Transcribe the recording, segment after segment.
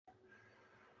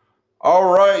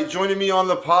All right, joining me on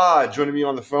the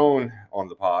phone on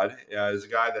the pod is a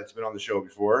guy that's been on the show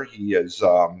before. He has,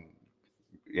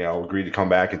 agreed to come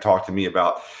back and talk to me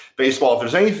about baseball.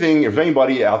 If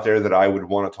anybody out there that I would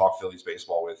want to talk Phillies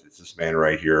baseball with, it's this man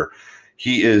right here.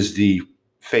 He is the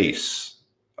face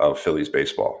of Phillies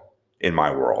baseball in my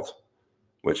world,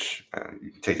 which you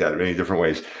can take that in many different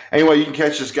ways. Anyway, you can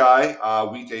catch this guy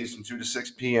weekdays from 2 to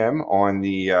 6 p.m. on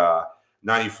the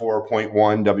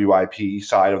 94.1 WIP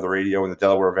side of the radio in the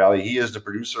Delaware Valley. He is the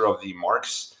producer of the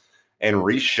Marks and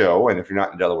Reese show. And if you're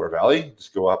not in Delaware Valley,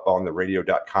 just go up on the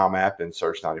radio.com app and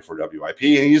search 94 WIP.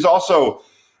 And he's also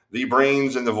the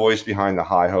brains and the voice behind the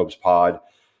High Hopes pod.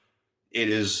 It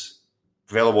is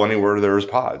available anywhere there is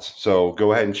pods. So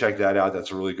go ahead and check that out. That's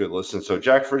a really good listen. So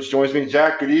Jack Fritz joins me.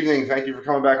 Jack, good evening. Thank you for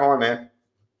coming back on, man.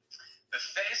 The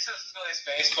face of Phillies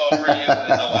baseball for you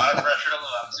is a lot of pressure to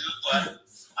live up to, but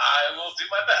I will do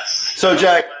my best. So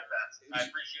Jack, I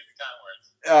appreciate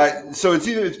the kind words. So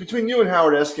it's between you and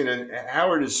Howard Eskin, and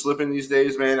Howard is slipping these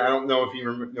days, man. I don't know if he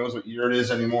knows what year it is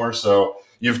anymore. So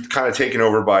you've kind of taken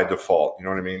over by default. You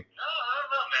know what I mean? No, I don't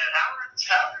know, man.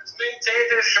 Howard's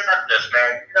maintained his sharpness,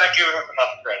 man. You're not giving him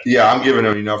enough credit. Yeah, I'm giving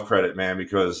him enough credit, man,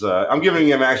 because I'm giving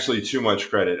him actually too much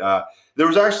credit. There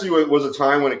was a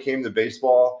time when it came to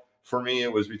baseball. For me,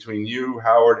 it was between you,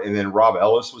 Howard, and then Rob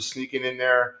Ellis was sneaking in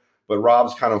there. But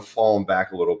Rob's kind of fallen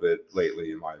back a little bit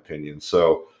lately, in my opinion.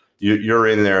 So you're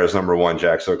in there as number one,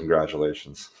 Jack. So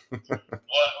congratulations. What an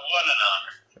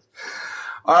honor.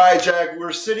 All right, Jack.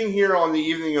 We're sitting here on the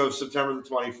evening of September the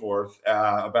 24th.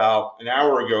 About an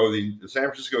hour ago, the San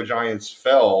Francisco Giants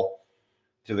fell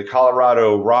to the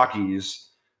Colorado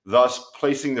Rockies, thus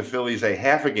placing the Phillies a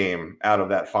half a game out of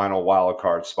that final wild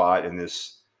card spot in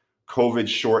this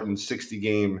COVID-shortened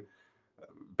 60-game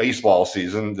baseball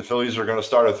season. The Phillies are going to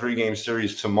start a 3-game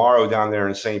series tomorrow down there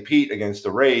in St. Pete against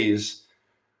the Rays,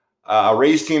 a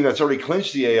Rays team that's already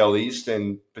clinched the AL East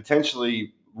and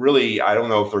potentially really, I don't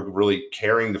know if they're really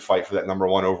caring to fight for that number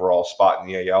one overall spot in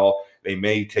the AL. They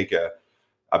may take a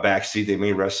back seat. They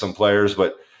may rest some players.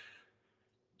 But,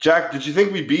 Jack, did you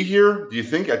think we'd be here? Do you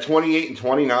think at 28 and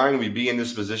 29 we'd be in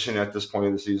this position at this point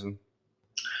of the season?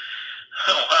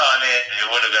 Well, I mean,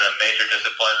 it would have been a major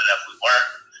disappointment if we weren't.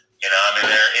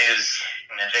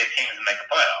 They teams that make the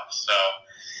playoffs. So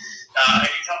I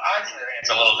think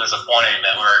it's a little disappointing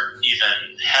that we're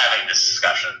even having this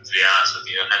discussion, to be honest with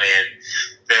you. I mean,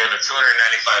 they have a $295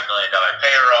 million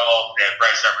payroll. They have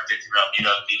Bryce Harper,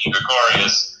 Didi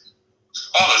Gregorius,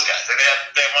 all those guys. They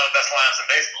have one of the best lineups in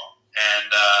baseball. And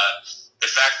the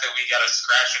fact that we got to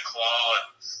scratch and claw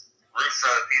and root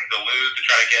for the team to lose to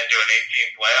try to get into an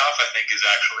 18 playoff, I think is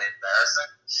actually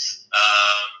embarrassing.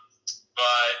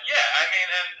 But yeah, I mean,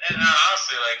 and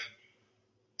honestly, like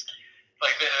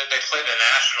they play the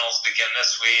Nationals again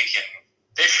this week, and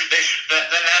they should. The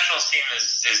Nationals team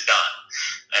is done.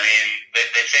 I mean, they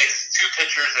faced two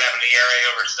pitchers that have an ERA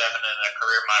over 7 and a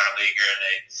career minor leaguer, and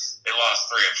they lost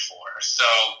 3 of 4. So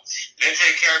they didn't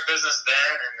take care of business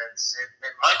then, and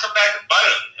it might come back to bite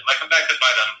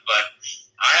them. But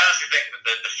I honestly think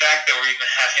that the fact that we're even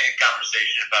having a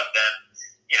conversation about them,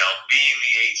 being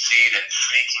the 8th seed and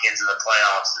sneaking into the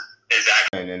playoffs is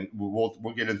actually. And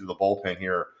we'll get into the bullpen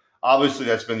here. Obviously,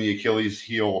 that's been the Achilles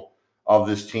heel of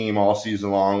this team all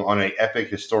season long on an epic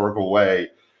historical way.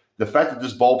 The fact that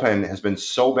this bullpen has been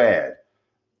so bad,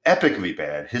 epically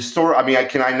bad,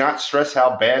 can I not stress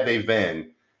how bad they've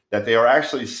been, that they are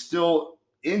actually still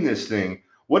in this thing?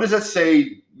 What does that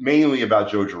say mainly about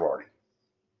Joe Girardi?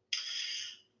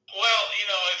 Well,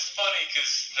 it's funny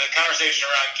because the conversation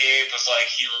around Gabe was like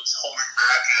he was holding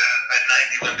back a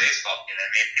 90-win baseball team. I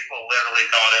mean, people literally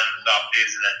called him the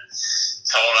offseason and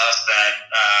told us that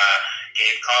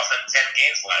Gabe cost them 10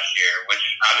 games last year, which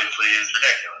obviously is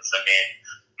ridiculous. I mean,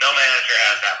 no manager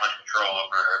has that much control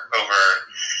over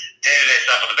day-to-day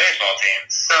stuff on the baseball team.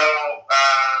 So,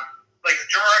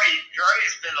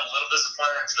 Girardi's been a little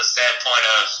disappointing to the standpoint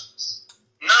of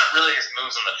not really his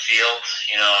moves on the field.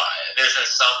 There's been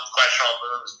some questionable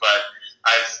moves, but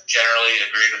I've generally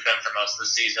agreed with him for most of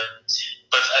the season.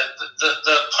 But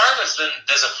the part that's been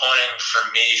disappointing for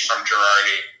me from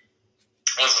Girardi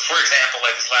was, for example,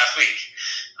 like this last week,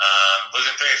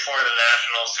 losing 3-4 to the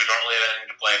Nationals, who don't really have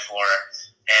anything to play for,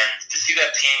 and to see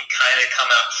that team kind of come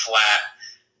out flat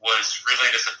was really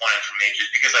disappointing for me,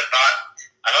 just because I thought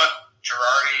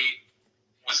Girardi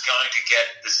was going to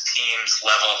get this team's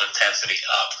level of intensity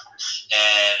up,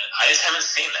 and I just haven't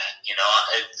seen that.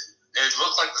 It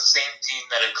looked like the same team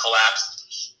that had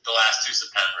collapsed the last 2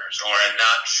 Septembers, or had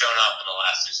not shown up in the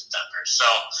last 2 Septembers. So,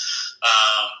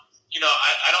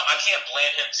 I can't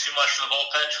blame him too much for the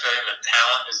bullpen because I think the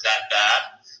talent is that bad.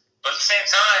 But at the same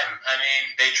time, I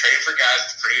mean, they traded for guys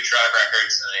with pretty good track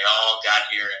records, and they all got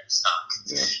here in stock.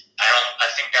 Yeah. I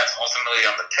think that's ultimately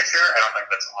on the pitcher. I don't think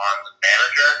that's on the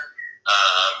manager.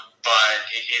 But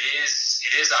it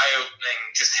is eye-opening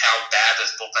just how bad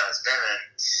this bullpen has been. And,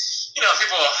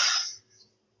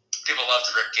 people love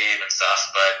to rip Gabe and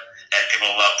stuff, and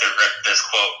people love to rip this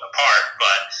quote apart,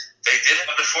 but they did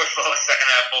have the fourth lowest second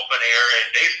half bullpen era in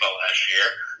baseball last year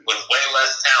with way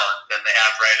less talent than they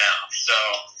have right now. So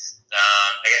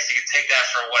I guess you can take that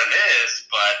for what it is,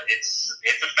 but it's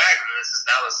a fact that this is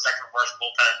now the second worst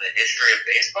bullpen in the history of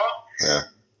baseball. Yeah.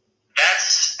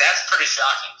 That's pretty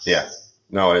shocking. Yeah.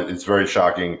 No, it's very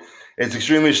shocking. It's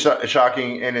extremely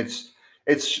shocking, and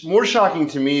it's more shocking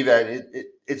to me that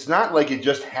it's not like it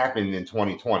just happened in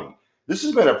 2020. This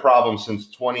has been a problem since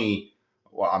since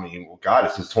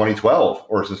 2012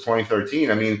 or since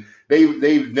 2013. I mean,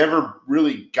 they've never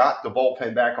really got the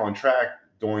bullpen back on track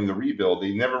during the rebuild.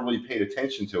 They never really paid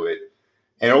attention to it.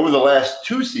 And over the last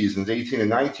two seasons, 18 and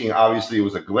 19, obviously it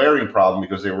was a glaring problem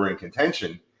because they were in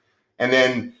contention. And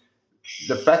then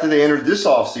the fact that they entered this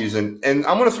offseason, and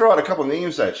I'm going to throw out a couple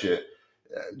names at you.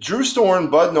 Drew Storm,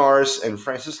 Bud Norris, and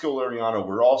Francisco Liriano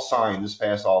were all signed this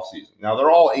past offseason. Now, they're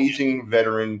all aging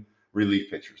veteran relief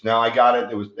pitchers. Now, I got it.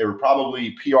 They were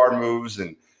probably PR moves,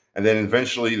 and then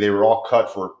eventually they were all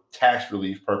cut for tax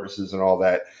relief purposes and all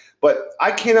that. But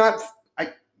I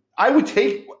would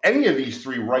take any of these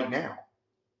three right now.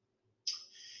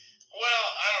 Well,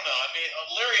 I don't know. I mean,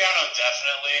 Liriano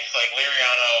definitely. Like,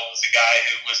 Liriano was a guy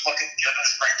who was looking good in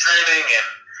spring training, and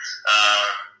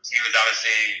he was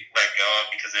obviously let go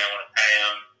because they didn't want to pay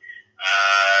him.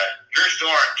 Drew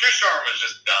Storm was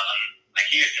just done. Like,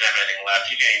 he just didn't have anything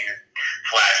left. He didn't even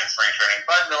flash in spring training.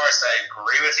 Bud Norris, I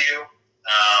agree with you.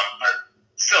 But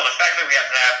still, the fact that we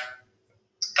have to have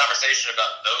a conversation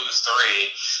about those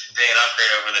three being an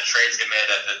upgrade over the trades they made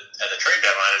at the trade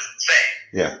deadline is insane.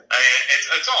 Yeah. I mean,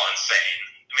 it's all insane.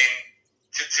 I mean,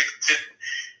 to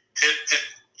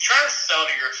try to sell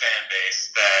to your fan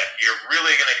base that you're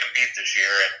really going to compete this year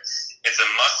and it's a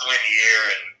must-win year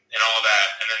and all that,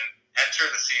 and then enter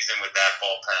the season with that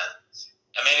bullpen.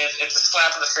 I mean, it's a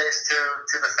slap in the face to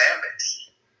the fan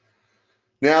base.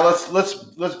 Now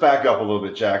let's back up a little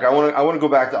bit, Jack. I want to go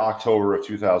back to October of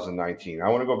 2019. I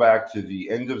want to go back to the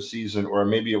end of season, or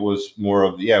maybe it was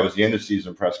it was the end of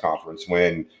season press conference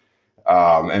when,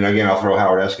 and again I'll throw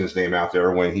Howard Eskin's name out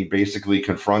there, when he basically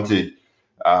confronted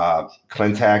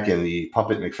Klentak and the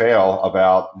puppet McPhail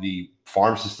about the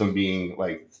farm system being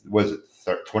like, was it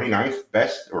 29th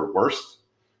best or worst,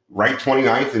 ranked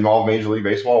 29th in all of Major League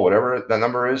Baseball, whatever that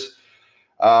number is.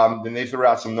 Then they threw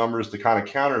out some numbers to kind of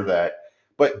counter that.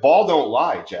 But ball don't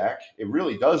lie, Jack. It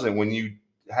really doesn't. When you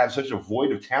have such a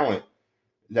void of talent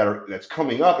that's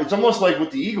coming up, it's almost like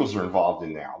what the Eagles are involved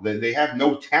in now. They have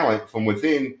no talent from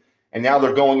within, and now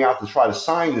they're going out to try to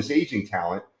sign this aging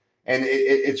talent, and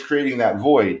it's creating that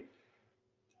void.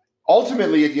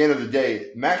 Ultimately, at the end of the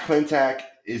day, Matt Klentak,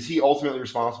 is he ultimately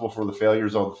responsible for the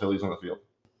failures of the Phillies on the field?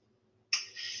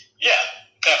 Yeah,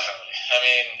 definitely. I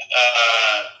mean,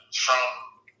 from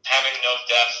having no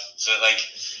depth to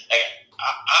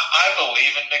I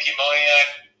believe in Mickey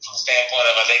Moliak from the standpoint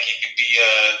of I think he could be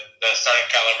the starting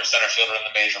caliber center fielder in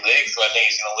the major leagues, so I think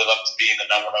he's going to live up to being the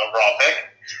number one overall pick.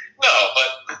 No,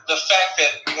 but the fact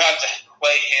that you have to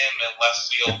play him in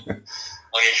left field when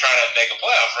you're trying to make a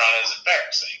playoff run is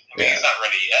embarrassing. I mean, he's not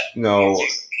ready yet. No.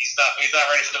 He's not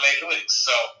ready for the major leagues.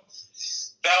 So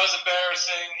that was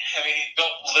embarrassing. I mean, he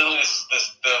built literally the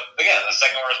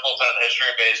second worst bullpen in the history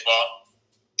of baseball.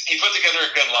 He put together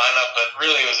a good lineup, but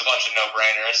really it was a bunch of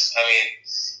no-brainers. I mean,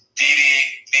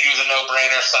 Didi was a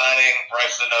no-brainer signing.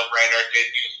 Bryce was a no-brainer.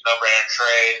 Digby was a no-brainer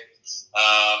trade.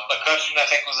 McCutcheon, I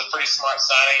think, was a pretty smart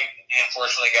signing. He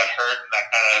unfortunately got hurt, and that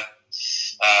kind of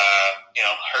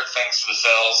hurt things for the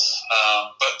Phils.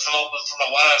 But from a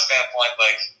lineup standpoint,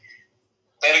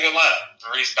 they had a good lineup.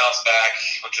 Reese bounced back,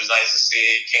 which was nice to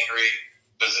see. Kingery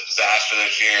was a disaster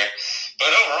this year.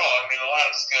 But overall, I mean, the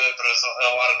lineup was good, but it was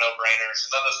a lot of no-brainers.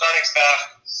 And then the starting staff,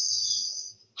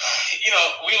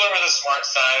 we learned with a smart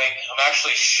signing. I'm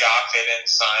actually shocked they didn't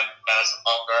sign Madison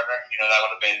Bumgarner. That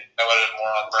would have been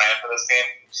more on brand for this team.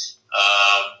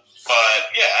 But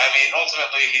yeah, I mean,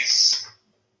 ultimately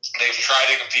they've tried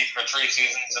to compete for 3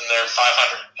 seasons and they're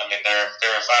 500. I mean, they're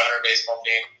a 500 baseball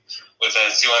team with a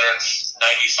 $295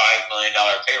 million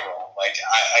payroll.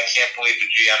 I can't believe the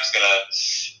GM's gonna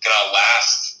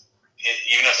last,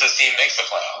 even if this team makes the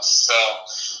playoffs. So,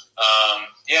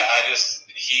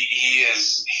 he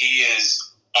is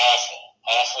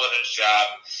awful at his job,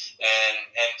 and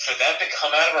for them to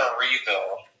come out of a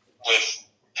rebuild with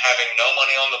having no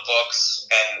money on the books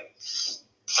and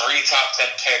 3 top 10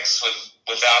 picks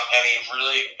without any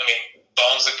really. I mean,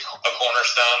 Bones a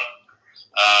cornerstone.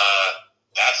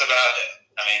 That's about it.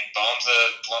 I mean, Bones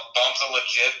a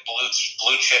legit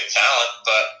blue chip talent,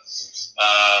 but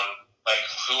like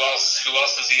who else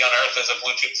does he unearth as a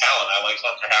blue chip talent? I like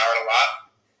Hunter Howard a lot.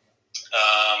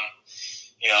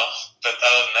 But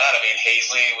other than that, I mean,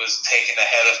 Hazley was taken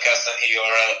ahead of Keston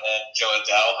Hiura and Joe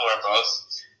Adele, who are both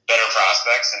better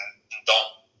prospects and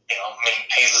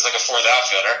Hazley's like a 4th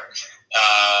outfielder.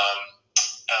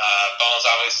 Bones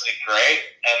obviously great,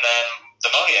 and then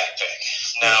the Moniak pick.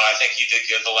 Now, I think he did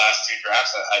good the last 2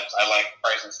 drafts. I like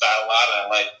Bryson's style a lot, and I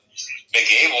like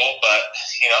McAble, but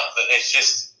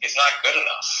it's not good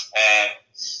enough. And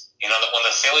when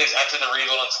the Phillies entered the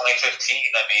rebuild in 2015,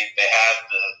 I mean, they had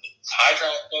the high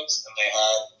draft picks and they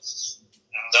had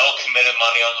no committed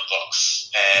money on the books,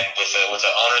 and with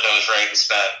an owner that was ready to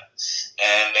spend,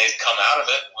 and they've come out of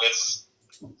it with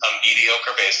a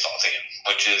mediocre baseball team,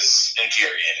 which is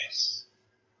infuriating.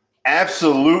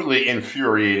 Absolutely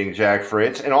infuriating, Jack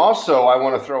Fritz. And also, I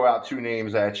want to throw out 2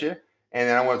 names at you, and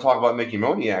then I want to talk about Mickey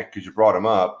Moniak because you brought him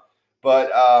up. But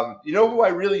you know who I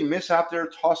really miss out there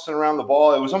tossing around the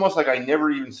ball? It was almost like I never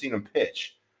even seen him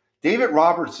pitch. David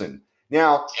Robertson.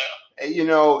 Now,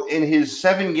 in his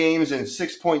 7 games and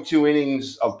 6.2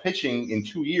 innings of pitching in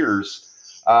 2 years,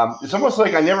 it's almost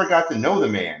like I never got to know the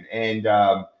man. And,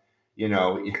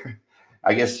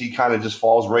 I guess he kind of just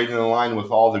falls right in the line with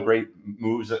all the great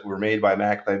moves that were made by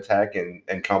Matt Klentak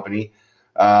and company.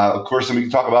 Of course, and we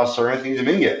can talk about Sir Anthony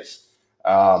Dominguez.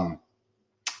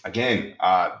 Again,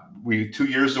 we 2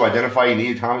 years to identify he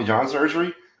needed Tommy John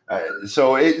surgery.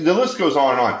 So the list goes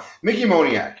on and on. Mickey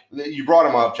Moniak, you brought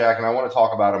him up, Jack, and I want to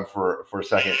talk about him for a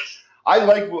second. I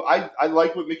like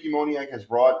what Mickey Moniak has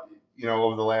brought,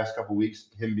 over the last couple of weeks,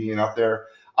 him being up there.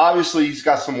 Obviously, he's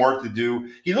got some work to do.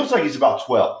 He looks like he's about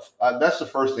 12. That's the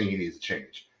first thing he needs to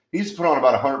change. He needs to put on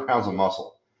about 100 pounds of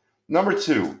muscle. Number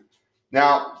 2,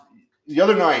 now, the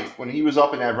other night when he was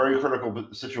up in that very critical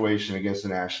situation against the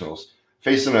Nationals,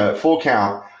 facing a full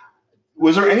count,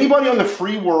 was there anybody on the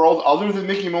free world other than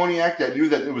Mickey Moniak that knew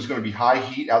that it was going to be high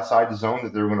heat outside the zone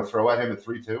that they were going to throw at him at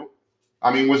 3-2?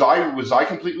 I mean, was I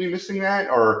completely missing that,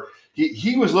 or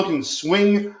he was looking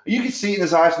swing? You could see it in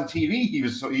his eyes on TV. He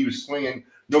was swinging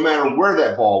no matter where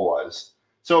that ball was.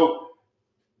 So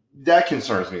that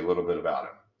concerns me a little bit about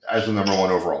him as the number 1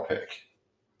 overall pick.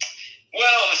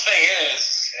 Well, the thing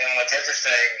is, and what's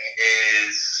interesting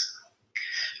is,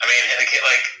 I mean, like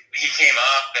he came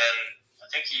up and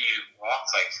I think he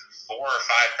walked like 4 or 5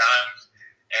 times.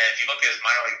 And if you look at his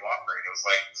minor league walk rate, it was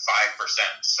like 5%.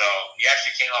 So he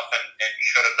actually came up and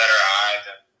showed a better eye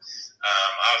than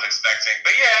I was expecting.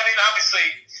 But yeah, I mean, obviously,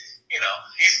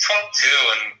 he's 22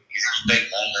 and he's a big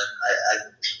moment.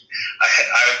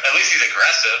 At least he's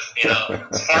aggressive.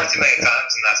 Far too many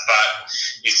times in that spot,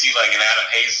 you see like an Adam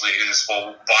Hazley who just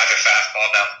will watch a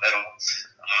fastball down the middle.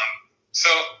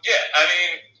 So yeah, I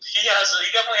mean, he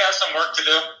definitely has some work to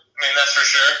do. I mean, that's for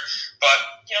sure. But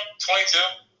 22.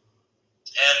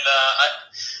 And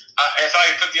I thought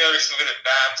he put together some good at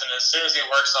bats, and as soon as he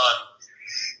works on,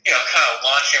 kind of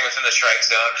launching within the strike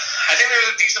zone, I think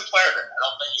there's a decent player there. I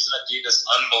don't think he's going to be this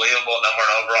unbelievable number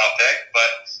 1 overall pick,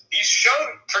 but he's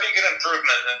shown pretty good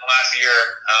improvement in the last year.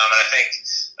 And I think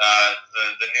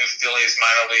the new Phillies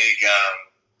minor league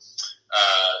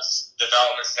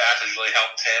development staff has really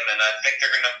helped him, and I think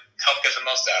they're going to help get the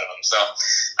most out of him. So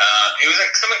it was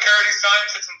some encouraging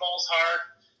signs, hit some balls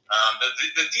hard.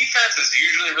 The defense is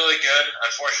usually really good.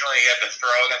 Unfortunately, he had to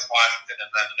throw against Washington and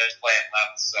then they're playing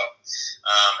left. So,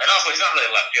 and also he's not really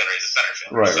a left fielder; he's a center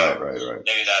fielder. Right.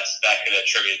 Maybe that could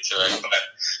attribute to it. But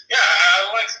yeah,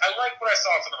 I like what I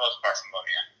saw for the most part from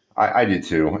Moniak. I did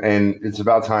too, and it's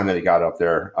about time that he got up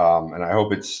there. And I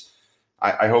hope it's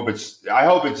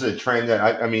a trend that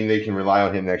I mean they can rely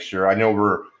on him next year. I know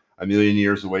we're a million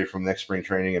years away from next spring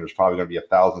training, and there's probably going to be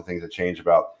 1,000 things that change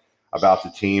about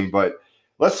the team, but.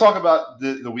 Let's talk about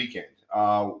the weekend.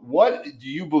 What do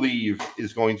you believe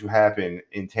is going to happen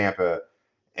in Tampa?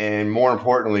 And more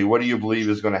importantly, what do you believe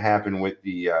is going to happen with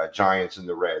the Giants and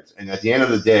the Reds? And at the end of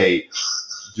the day,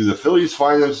 do the Phillies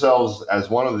find themselves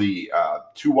as one of the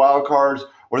 2 wild cards,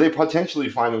 or they potentially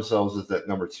find themselves as that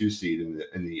number 2 seed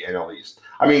in the NL East?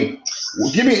 I mean,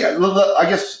 give me, I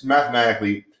guess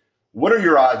mathematically, what are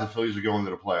your odds the Phillies are going to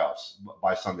the playoffs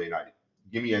by Sunday night?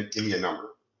 Give me a number.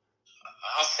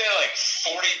 I'll say like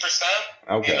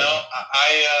 40%. Okay. Because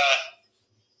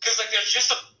like there's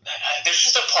just a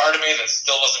part of me that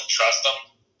still doesn't trust them,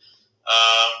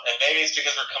 and maybe it's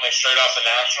because we're coming straight off the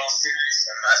National Series,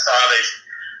 and I saw how they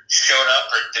showed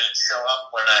up or didn't show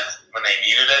up when they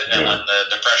needed it, and when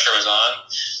the pressure was on.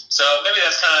 So maybe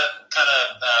that's kind of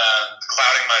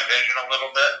clouding my vision a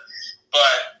little bit.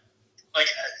 But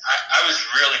like I was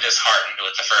really disheartened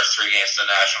with the first 3 games of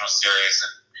the National Series,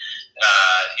 and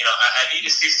I need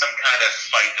to see some kind of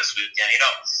fight this weekend.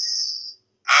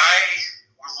 I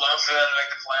would love for them to make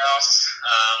the playoffs.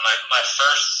 My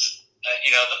first,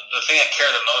 the thing I care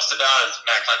the most about is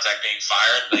Matt Klentak being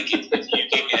fired. Like if you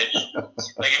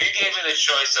gave me the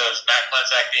choice of Matt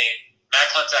Klentak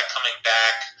coming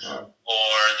back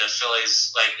or the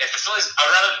Phillies, like if the Phillies, I'd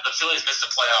rather the Phillies miss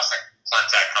the playoffs than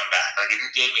Klentak come back. Like if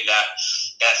you gave me that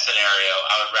scenario,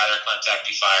 I would rather Klentak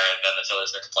be fired than the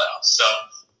Phillies make the playoffs. So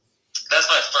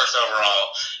that's my first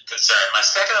overall concern. My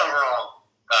second overall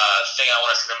thing I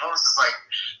want to see the most is like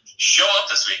show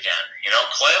up this weekend.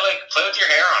 Play with your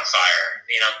hair on fire.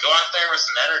 Go out there with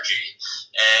some energy,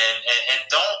 and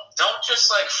don't just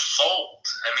like fold.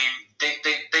 I mean,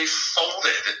 they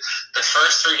folded the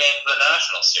first 3 games of the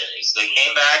National Series. They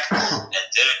came back and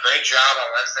did a great job on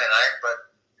Wednesday night, but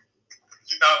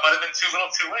it might have been too little,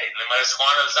 too late. They might have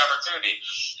squandered this opportunity.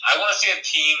 I want to see a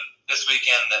team this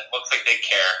weekend that looks like they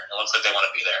care and looks like they want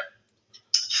to be there.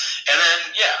 And then,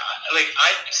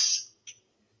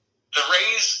 the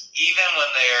Rays, even when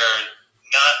they're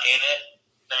not in it,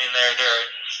 I mean,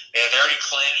 they've already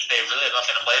clinched. They really have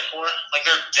nothing to play for. Like,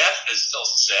 their depth is still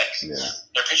sick. Yeah.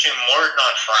 They're pitching Morton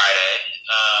on Friday.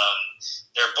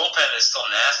 Their bullpen is still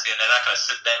nasty, and they're not going to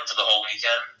sit them for the whole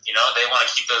weekend. They want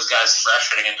to keep those guys fresh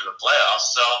heading into the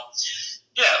playoffs. So,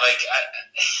 yeah, the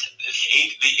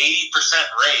 80%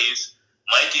 Rays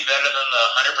might be better than the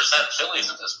 100% Phillies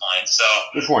at this point. So,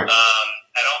 good point.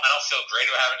 I don't feel great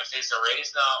about having to face the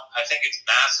Rays now. I think it's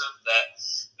massive that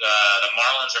the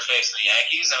Marlins are facing the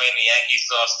Yankees. I mean, the Yankees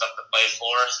still have stuff to play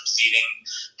for, some seeding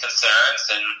concerns,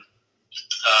 and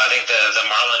I think the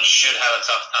Marlins should have a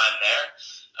tough time there.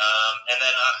 And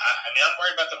then, I'm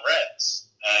worried about the Reds.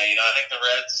 I think the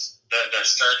Reds, they're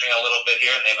surging a little bit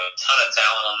here, and they have a ton of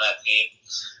talent on that team.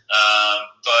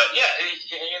 But, yeah,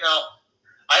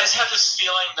 I just have this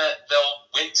feeling that they'll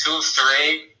win 2 of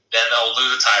 3, then they'll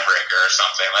lose a tiebreaker or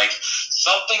something. Like,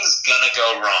 something's going to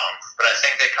go wrong, but I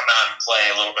think they come out and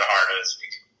play a little bit harder this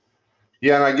week.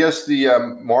 Yeah, and I guess the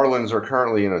Marlins are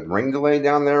currently in a rain delay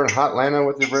down there in Atlanta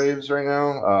with the Braves right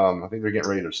now. I think they're getting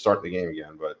ready to start the game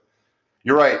again, but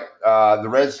you're right. The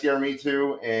Reds scare me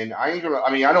too, and I'm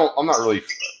not really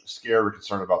scared or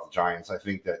concerned about the Giants. I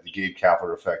think that the Gabe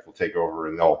Kapler effect will take over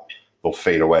and they'll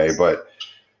fade away. But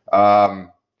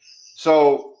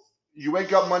so you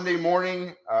wake up Monday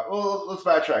morning. Let's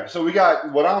backtrack. So we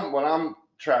got what I'm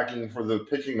tracking for the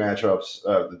pitching matchups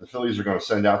that the Phillies are going to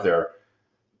send out there.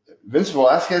 Vince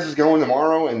Velasquez is going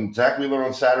tomorrow, and Zach Wheeler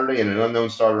on Saturday, and an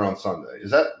unknown starter on Sunday. Is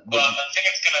that? Well, I think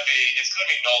it's going to be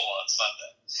Nola on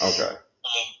Sunday. Okay.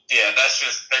 Yeah, that's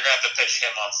just they're going to have to pitch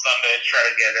him on Sunday, try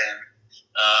to get in.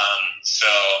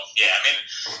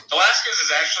 Velasquez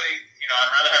is actually,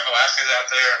 I'd rather have Velasquez out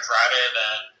there on Friday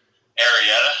than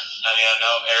Arrieta. I mean, I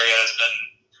know Arrieta's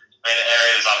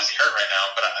obviously hurt right now,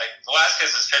 but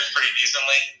Velasquez has pitched pretty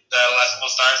decently the last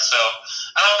couple of starts, so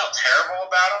I don't feel terrible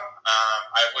about him.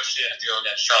 I wish he didn't go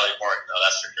against Charlie Morton, though,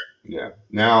 that's for sure. Yeah.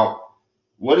 Now,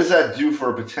 what does that do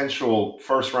for a potential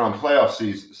first-round playoff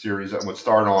series that would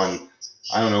start on,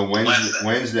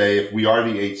 Wednesday if we are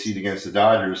the 8th seed against the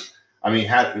Dodgers? I mean,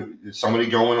 is somebody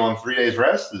going on 3 days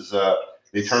rest? Is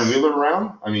they turn Wheeler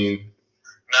around? I mean,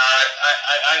 no,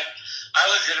 I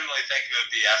legitimately think it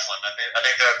would be Eflin. I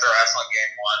think they'll throw Eflin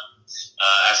game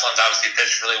 1. Eflin's obviously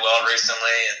pitched really well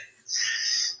recently, and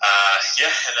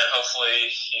and then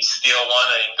hopefully you steal one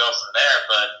and you can go from there.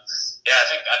 But yeah,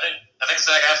 I think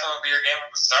Zach Eflin will be your game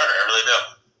starter. I really do.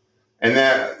 And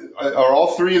that are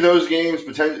all 3 of those games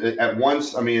potentially at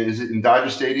once? I mean, is it in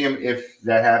Dodger Stadium? If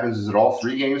that happens, is it all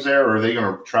 3 games there, or are they going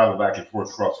to travel back and forth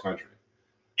across the country?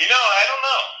 I don't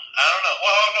know.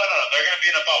 Well, no. They're going to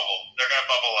be in a bubble. They're going to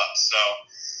bubble up. So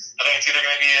I think it's either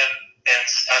going to be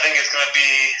I think it's going to be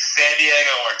San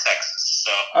Diego or Texas. So.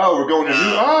 Oh, we're going to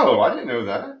I didn't know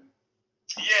that.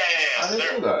 Yeah. I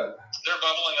didn't know that. They're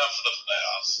bubbling up for the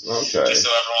playoffs. Okay. Just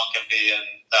so everyone can be in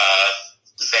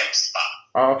the same spot.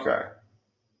 Okay.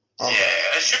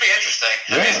 Yeah, it should be interesting.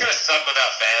 I mean, it's going to suck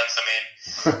without fans. I mean,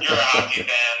 you're a hockey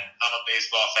fan. I'm a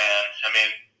baseball fan. I mean,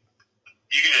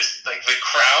 you can just, the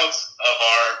crowds of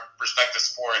our respective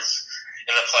sports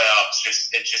in the playoffs,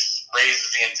 it just raises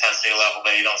the intensity level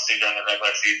that you don't see during the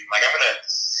regular season. Like, I'm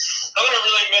gonna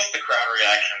really miss the crowd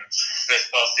reactions this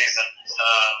postseason.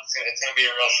 It's gonna be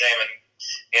a real shame,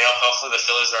 and hopefully the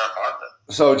Phillies are a part of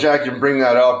it. So, Jack, you bring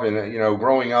that up, and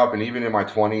growing up, and even in my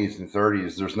 20s and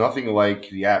 30s, there's nothing like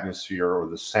the atmosphere or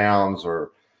the sounds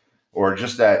or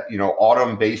just that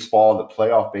autumn baseball, the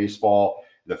playoff baseball.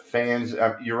 the fans.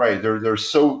 You're right. They're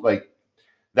so like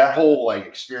that whole like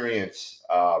experience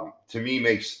to me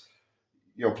makes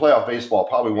playoff baseball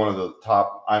probably one of the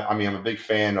top. I mean, I'm a big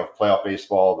fan of playoff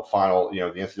baseball, the final, the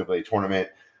NCAA tournament,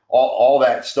 all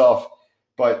that stuff.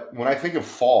 But when I think of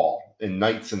fall and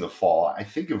nights in the fall, I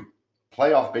think of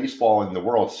playoff baseball in the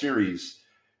World Series.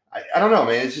 I don't know,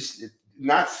 man. It's just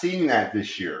not seeing that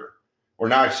this year or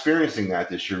not experiencing that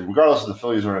this year, regardless of the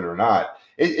Phillies are in or not.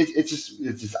 It's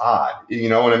just odd. You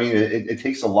know what I mean? It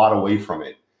takes a lot away from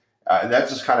it.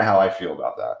 That's just kind of how I feel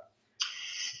about that.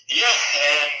 Yeah,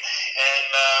 and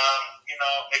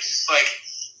it's just like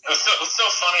what's so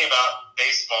funny about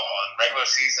baseball and regular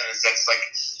season is that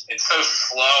it's so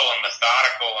slow and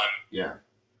methodical, and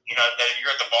that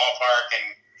you're at the ballpark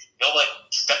and you'll like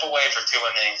step away for 2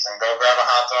 innings and go grab a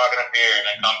hot dog and a beer and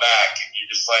then come back and you're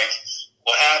just like,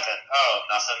 what happened? Oh,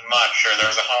 nothing much, or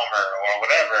there's a homer or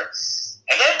whatever.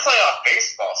 And then playoff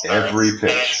baseball starts. Every pitch.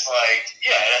 And it's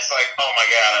like, oh my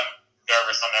God, I'm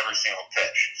nervous on every single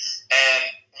pitch. And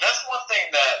that's one thing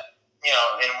that,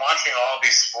 in watching all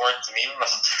these sports, and even the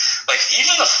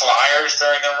Flyers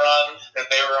during the run that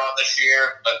they were on this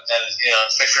year, but then,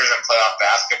 Sixers and playoff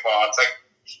basketball, it's like,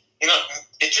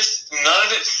 it just, none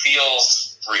of it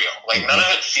feels real. Like, none of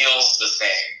it feels the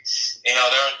same.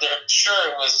 They're sure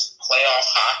it was playoff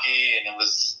hockey and it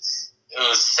was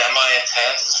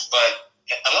semi-intense, but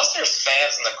unless there's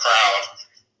fans in the crowd,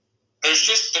 there's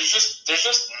just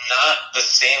not the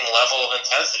same level of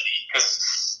intensity, because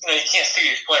you can't see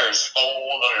these players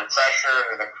fold under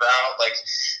pressure or the crowd. Like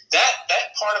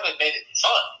that part of it made it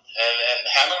fun, and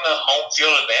having the home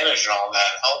field advantage and all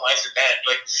that, home ice advantage.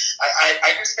 Like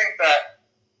I just think that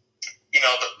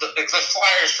the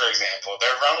Flyers, for example,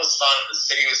 their run was fun. The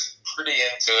city was pretty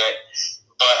into it.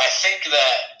 But I think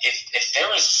that if there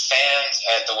was fans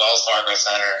at the Wells Fargo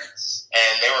Center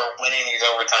and they were winning these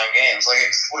overtime games, like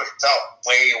it would have felt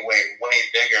way, way, way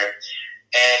bigger.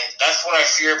 And that's what I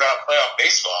fear about playoff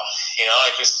baseball.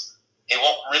 It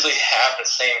won't really have the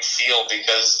same feel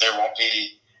because there won't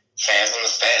be fans in the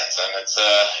stands, and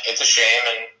it's a shame.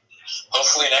 And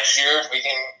hopefully next year we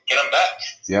can get them back.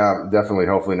 Yeah, definitely.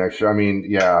 Hopefully next year. I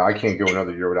mean, I can't go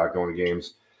another year without going to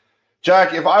games.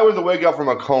 Jack, if I were to wake up from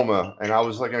a coma and I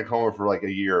was like in a coma for like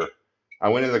a year, I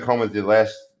went into the coma in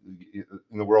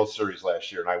the World Series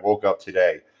last year, and I woke up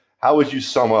today. How would you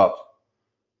sum up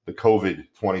the COVID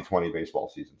 2020 baseball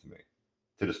season to me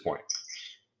to this point?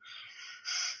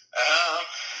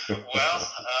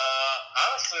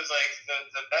 Honestly, like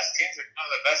the best teams are kind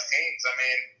of the best teams. I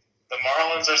mean, the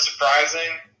Marlins are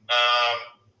surprising.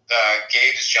 The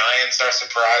Gage Giants are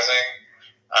surprising.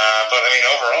 But I mean,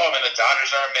 overall, the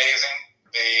Dodgers are amazing.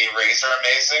 The Rays are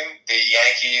amazing. The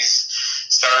Yankees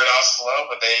started off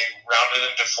slow, but they rounded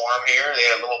into form here. They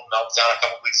had a little meltdown a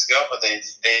couple weeks ago, but they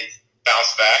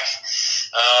bounced back.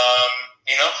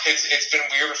 It's been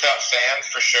weird without fans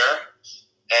for sure,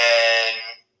 and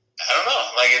I don't know.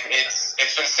 Like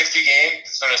it's been 60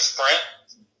 games. It's been a sprint,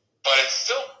 but it's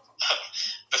still.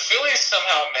 The Phillies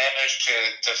somehow managed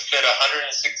to fit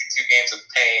 162 games of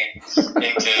pain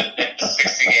into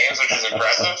 60 games, which is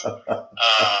impressive.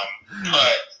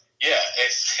 But yeah,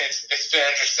 it's been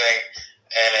interesting,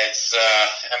 and it's.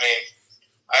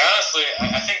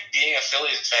 I think being a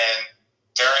Phillies fan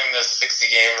during this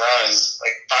 60-game run is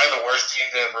like probably the worst team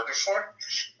to have rooted for.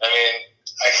 I mean,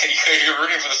 you're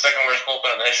rooting for the second worst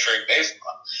bullpen in the history of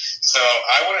baseball. So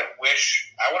I wouldn't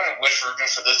wish rooting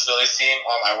for this Phillies team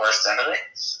on my worst enemy.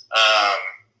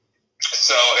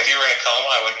 So if you were in a coma,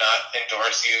 I would not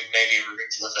endorse you maybe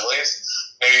rooting for the Phillies.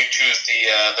 Maybe choose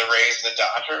the Rays, the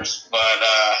Dodgers. But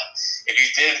if you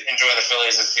did enjoy the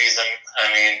Phillies this season, I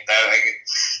mean,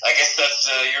 I guess that's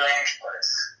your own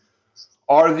choice.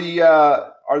 Are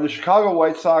the Chicago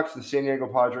White Sox the San Diego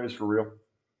Padres for real?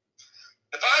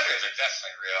 The Padres are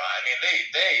definitely real. I mean,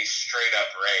 they straight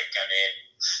up rake. I mean,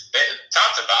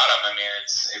 top to bottom. I mean,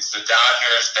 it's the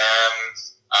Dodgers, them,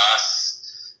 us.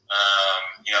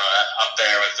 Up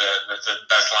there with the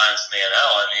best lines in the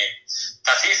NL. I mean,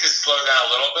 Tatis has slowed down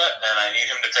a little bit, and I need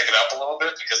him to pick it up a little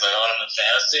bit because I own him in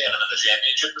fantasy and I'm in the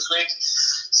championship this week.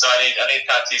 So I need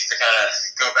Tatis to kind of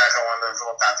go back on one of those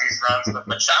little Tatis runs. But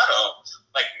Machado,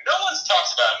 like no one's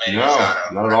talked about Manny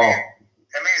Machado. Not at all.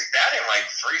 I mean, he's batting like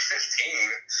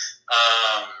 .315,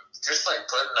 just like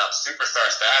putting up superstar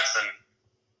stats and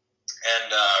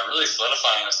really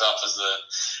solidifying himself as the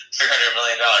 $300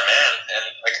 million man. And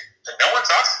like no one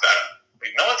talks about him.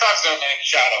 Like, no one talks about Manny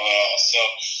Machado at all. So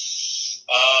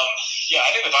I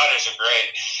think the Padres are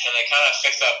great, and they kind of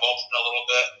fixed that bullpen a little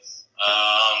bit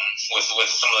with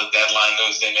some of the deadline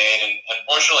moves they made. And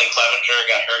unfortunately, Clevenger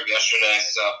got hurt yesterday,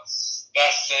 so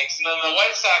That stinks. And then the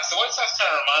White Sox kind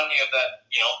of remind me of that,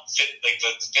 like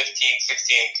the 15,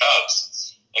 16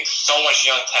 Cubs. Like so much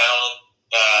young talent.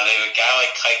 They have a guy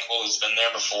like Keuchel who's been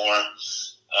there before.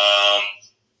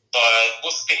 But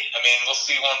we'll see. I mean, we'll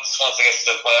see once they get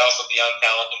to the playoffs what the young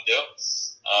talent can do.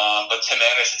 But Tim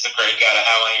Anderson's a great guy to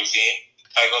have on your team.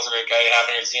 Keuchel's a great guy to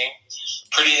have on your team.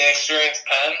 Pretty inexperienced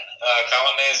pen.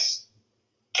 Colomne's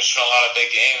pitching a lot of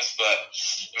big games, but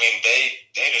I mean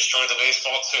they destroy the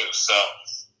baseball too. So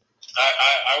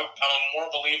I'm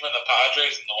more believer in the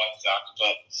Padres than the White Sox,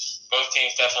 but both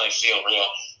teams definitely feel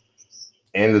real.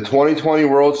 And the 2020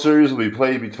 World Series will be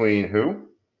played between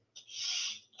who?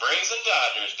 Rays and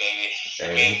Dodgers, baby.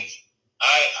 I mean,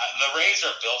 the Rays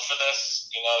are built for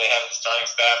this. They have the starting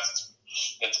staff.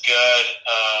 It's good.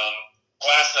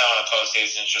 Last now in the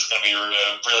postseason is just going to be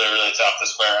really, really tough to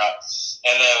square up.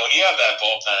 And then when you have that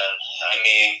bullpen, I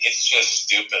mean, it's just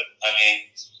stupid. I mean,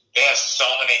 they have so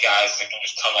many guys that can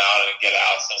just come out and get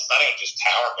out. So it's not even just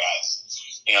power guys.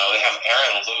 They have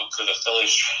Aaron Luke, who the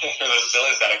Phillies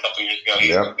had a couple years ago.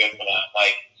 He's been good for them.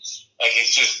 Like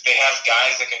it's just they have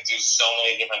guys that can do so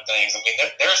many different things. I mean,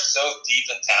 they're so deep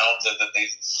and talented that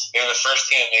they're the first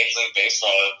team in Major League Baseball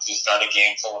to start a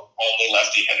game full of only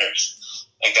lefty hitters.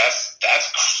 Like that's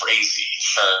crazy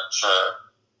for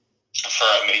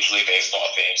a Major League Baseball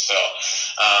team. So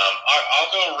I'll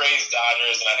go Rays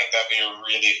Dodgers, and I think that'd be a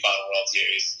really fun World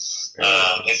Series.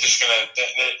 It's just gonna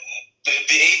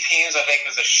the 8 teams I think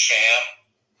is a sham,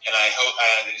 and I hope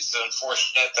it's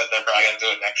unfortunate that they're probably gonna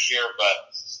do it next year, but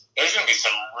there's gonna be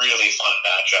some really fun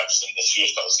matchups in this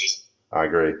year's postseason. I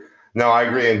agree. No, I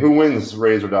agree. And who wins,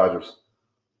 Rays or Dodgers?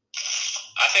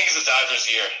 I think it's the Dodgers'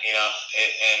 year.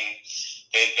 And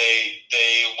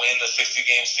they win the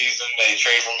 60-game season. They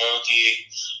trade for Mookie,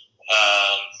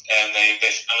 and they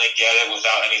finally get it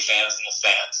without any fans in the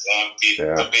stands.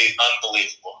 It'll be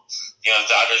unbelievable.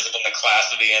 Dodgers have been the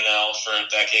class of the NL for a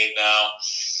decade now.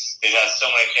 They've had so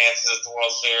many chances at the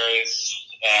World Series,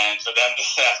 and for them to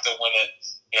have to win it,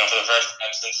 for the first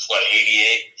time since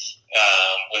 '88,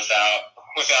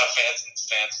 without fans in the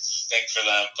stands, stinks for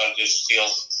them. But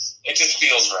it just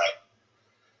feels right.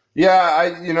 Yeah,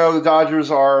 the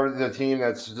Dodgers are the team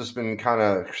that's just been kind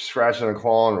of scratching and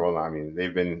clawing. Well, I mean,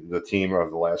 they've been the team of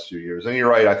the last few years, and you're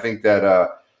right. I think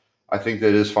that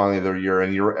is finally their year.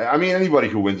 And I mean, anybody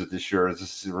who wins it this year is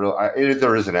just real.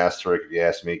 There is an asterisk if you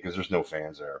ask me, because there's no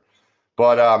fans there.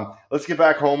 But let's get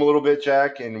back home a little bit,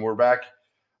 Jack, and we're back.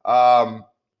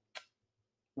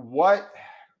 What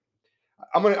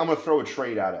I'm gonna throw a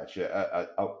trade out at you.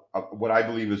 What I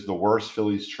believe is the worst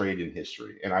Phillies trade in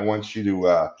history, and I want you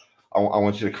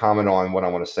to comment on what I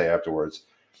want to say afterwards.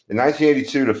 In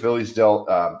 1982, the Phillies dealt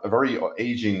a very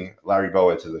aging Larry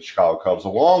Bowa to the Chicago Cubs,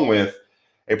 along with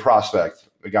a prospect,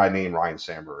 a guy named Ryan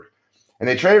Sandberg, and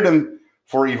they traded him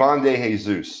for Ivan De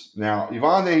Jesus. Now,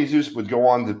 Ivan De Jesus would go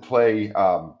on to play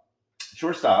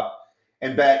shortstop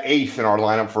and bat 8th in our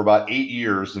lineup for about 8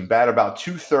 years, and bat about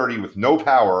 .230 with no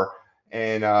power,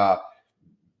 and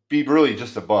be really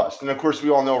just a bust. And, of course, we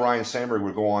all know Ryan Sandberg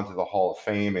would go on to the Hall of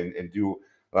Fame and do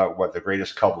the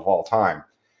greatest Cub of all time.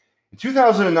 In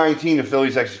 2019, the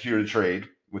Phillies executed a trade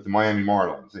with the Miami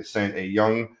Marlins. They sent a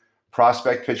young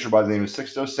prospect pitcher by the name of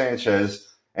Sixto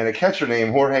Sanchez and a catcher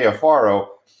named Jorge Alfaro,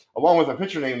 along with a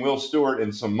pitcher named Will Stewart,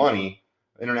 and some money,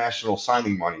 international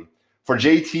signing money, for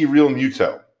JT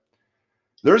Realmuto.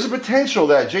 There's a potential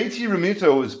that JT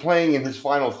Realmuto is playing in his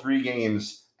final 3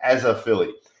 games as a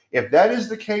Philly. If that is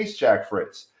the case, Jack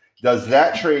Fritz, does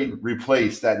that trade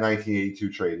replace that 1982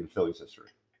 trade in Phillies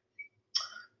history?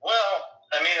 Well,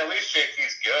 I mean, at least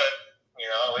JT's good.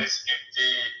 At least JT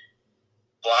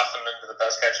blossomed into the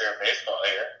best catcher in baseball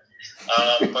here.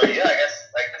 But yeah, I guess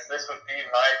this would be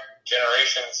my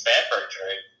generation's Stanford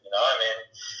trade. I mean,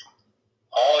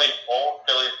 all the old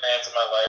Phillies fans in my life